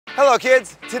Hello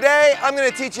kids, today I'm going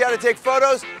to teach you how to take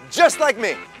photos just like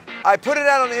me. I put it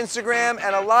out on Instagram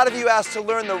and a lot of you asked to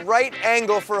learn the right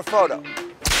angle for a photo.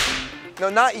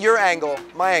 No, not your angle,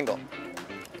 my angle.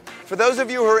 For those of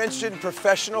you who are interested in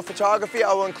professional photography,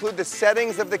 I will include the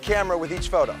settings of the camera with each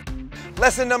photo.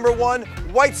 Lesson number 1,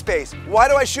 white space. Why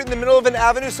do I shoot in the middle of an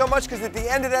avenue so much? Because at the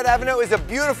end of that avenue is a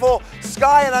beautiful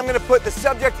sky and I'm going to put the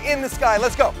subject in the sky.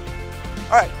 Let's go.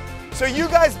 All right, so you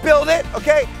guys build it,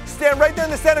 okay? Stand right there in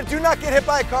the center. Do not get hit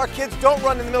by a car. Kids, don't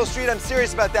run in the middle of the street. I'm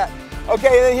serious about that. Okay,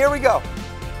 and then here we go.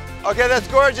 Okay, that's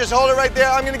gorgeous. Hold it right there.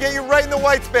 I'm going to get you right in the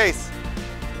white space.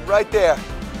 Right there.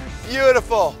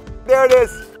 Beautiful. There it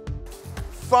is.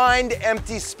 Find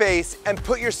empty space and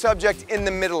put your subject in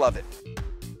the middle of it.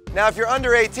 Now, if you're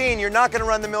under 18, you're not going to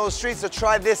run in the middle of the street, so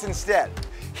try this instead.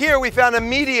 Here we found a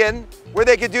median where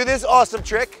they could do this awesome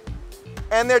trick,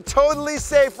 and they're totally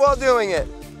safe while doing it.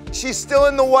 She's still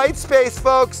in the white space,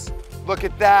 folks. Look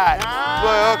at that.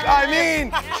 Look, I mean,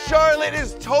 Charlotte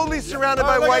is totally surrounded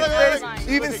by white space.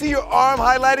 You even see your arm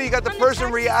highlighted. You got the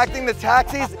person reacting to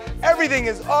taxis. Everything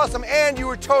is awesome, and you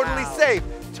were totally safe.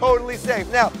 Totally safe.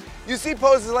 Now, you see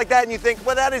poses like that and you think,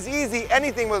 well, that is easy.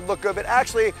 Anything would look good, but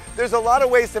actually, there's a lot of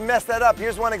ways to mess that up.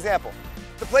 Here's one example.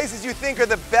 The places you think are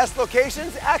the best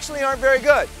locations actually aren't very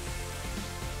good.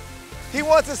 He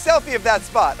wants a selfie of that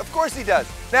spot. Of course he does.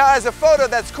 Now, as a photo,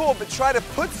 that's cool, but try to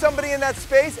put somebody in that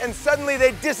space and suddenly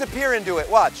they disappear into it.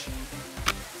 Watch.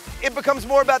 It becomes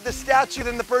more about the statue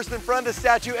than the person in front of the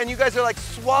statue, and you guys are like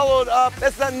swallowed up.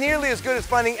 That's not nearly as good as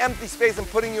finding empty space and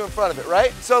putting you in front of it,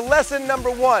 right? So lesson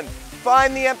number 1,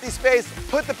 find the empty space,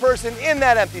 put the person in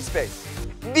that empty space.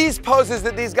 These poses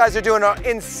that these guys are doing are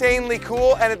insanely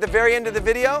cool, and at the very end of the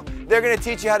video, they're gonna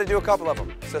teach you how to do a couple of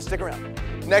them. So stick around.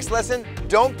 Next lesson,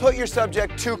 don't put your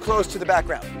subject too close to the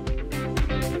background.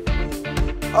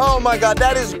 Oh my God,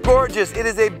 that is gorgeous. It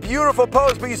is a beautiful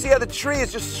pose, but you see how the tree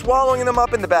is just swallowing them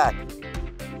up in the back.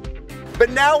 But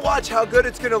now watch how good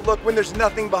it's gonna look when there's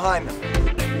nothing behind them.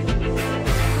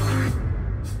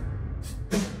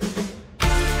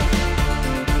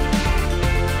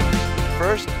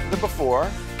 First, the before.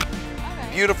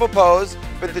 Okay. Beautiful pose,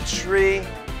 but the tree,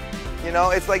 you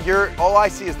know, it's like all I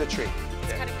see is the tree.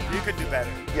 You could do better.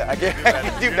 Yeah, I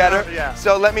can do better. Yeah.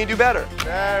 So let me do better.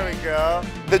 There we go.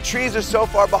 The trees are so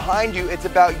far behind you, it's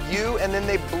about you, and then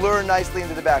they blur nicely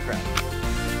into the background.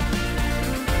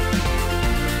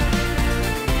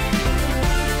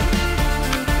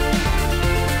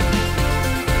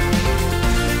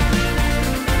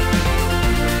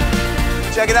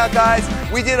 Check it out, guys.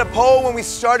 We did a poll when we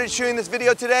started shooting this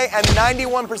video today, and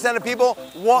 91% of people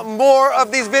want more of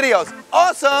these videos.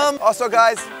 Awesome! Also,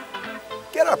 guys,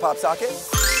 get our pop socket.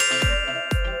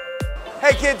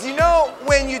 Hey kids, you know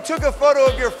when you took a photo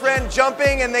of your friend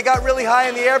jumping and they got really high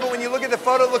in the air, but when you look at the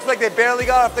photo, it looks like they barely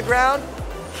got off the ground?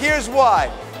 Here's why.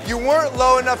 You weren't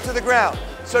low enough to the ground.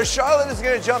 So Charlotte is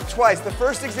gonna jump twice. The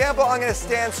first example, I'm gonna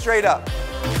stand straight up.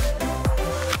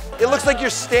 It looks like you're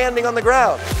standing on the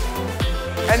ground.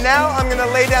 And now I'm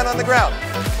gonna lay down on the ground.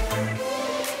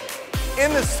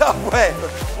 In the subway,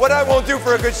 what I won't do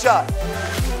for a good shot.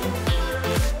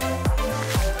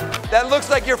 That looks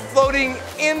like you're floating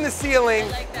in the ceiling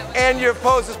and your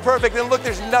pose is perfect. And look,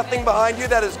 there's nothing behind you.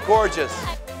 That is gorgeous.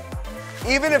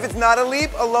 Even if it's not a leap,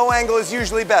 a low angle is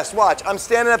usually best. Watch, I'm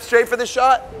standing up straight for the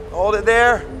shot. Hold it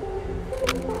there.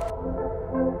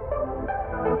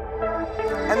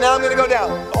 And now I'm gonna go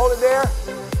down. Hold it there.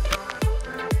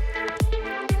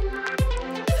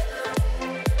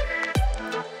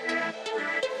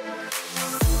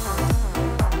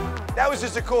 That was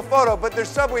just a cool photo, but there's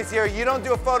subways here. You don't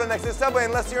do a photo next to the subway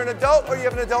unless you're an adult or you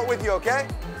have an adult with you, okay?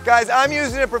 Guys, I'm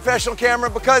using a professional camera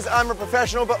because I'm a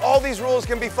professional, but all these rules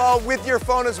can be followed with your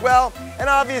phone as well. And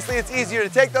obviously it's easier to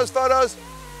take those photos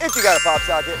if you got a pop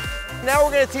socket. Now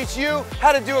we're gonna teach you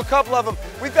how to do a couple of them.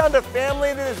 We found a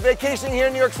family that is vacationing here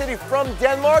in New York City from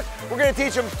Denmark. We're gonna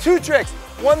teach them 2 tricks.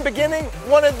 One beginning,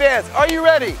 one advanced. Are you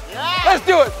ready? Yeah. Let's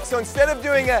do it. So instead of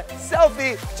doing a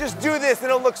selfie, just do this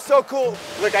and it'll look so cool.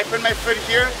 Look, I put my foot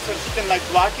here so she can like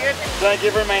block it. Then I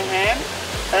give her my hand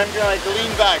and I'm gonna like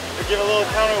lean back to give a little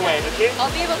counterweight, okay?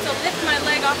 I'll be able to lift my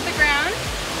leg off the ground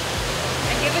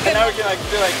and give a good. And now we can like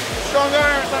do like stronger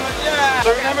or something. Yeah.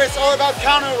 So remember, it's all about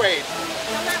counterweight.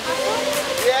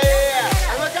 Yeah, yeah,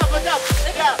 yeah. And look up, look up.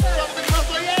 Yeah.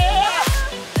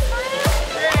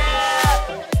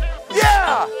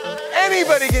 Yeah!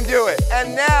 Anybody can do it.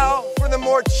 And now for the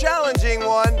more challenging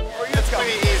one. For you, it's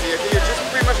pretty easy. Okay? You're just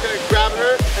pretty much gonna grab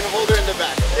her and hold her in the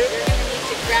back. Okay? You're gonna need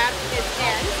to grab his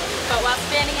hand, but while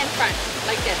standing in front,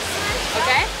 like this.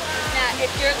 Okay? Now,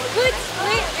 if your good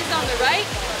split is on the right,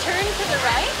 turn to the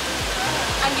right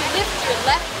and you lift your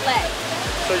left leg.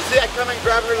 So you see, I come and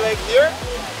grab her leg here,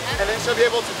 and then she'll be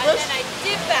able to And push then I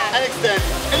dip back. and extend.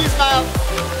 And you smile.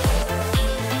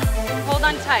 Hold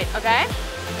on tight, okay?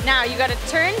 Now you gotta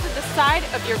turn to the side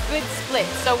of your good split.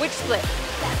 So which split?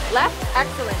 Left?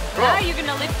 Excellent. Cool. Now you're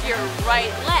gonna lift your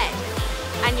right leg.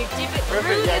 And you dip it Perfect,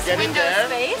 through yeah, this get in window there.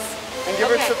 space. And give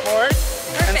her support.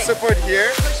 And Perfect. support here.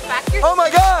 Push back your Oh my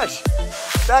gosh!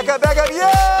 Back up,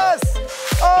 yes!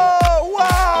 Oh,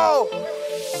 wow!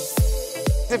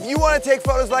 If you want to take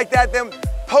photos like that, then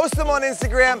post them on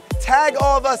Instagram, tag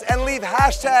all of us, and leave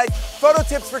hashtag photo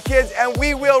tips for kids, and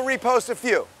we will repost a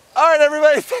few. All right,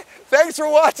 everybody, thanks for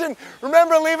watching.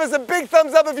 Remember, leave us a big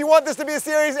thumbs up if you want this to be a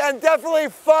series, and definitely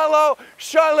follow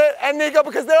Charlotte and Nico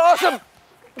because they're awesome.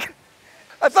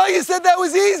 I thought you said that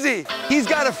was easy. He's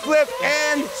got to flip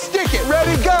and stick it.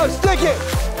 Ready, go, stick it.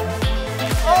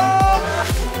 Oh!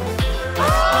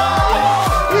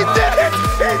 Oh! He did it!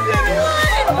 He did it!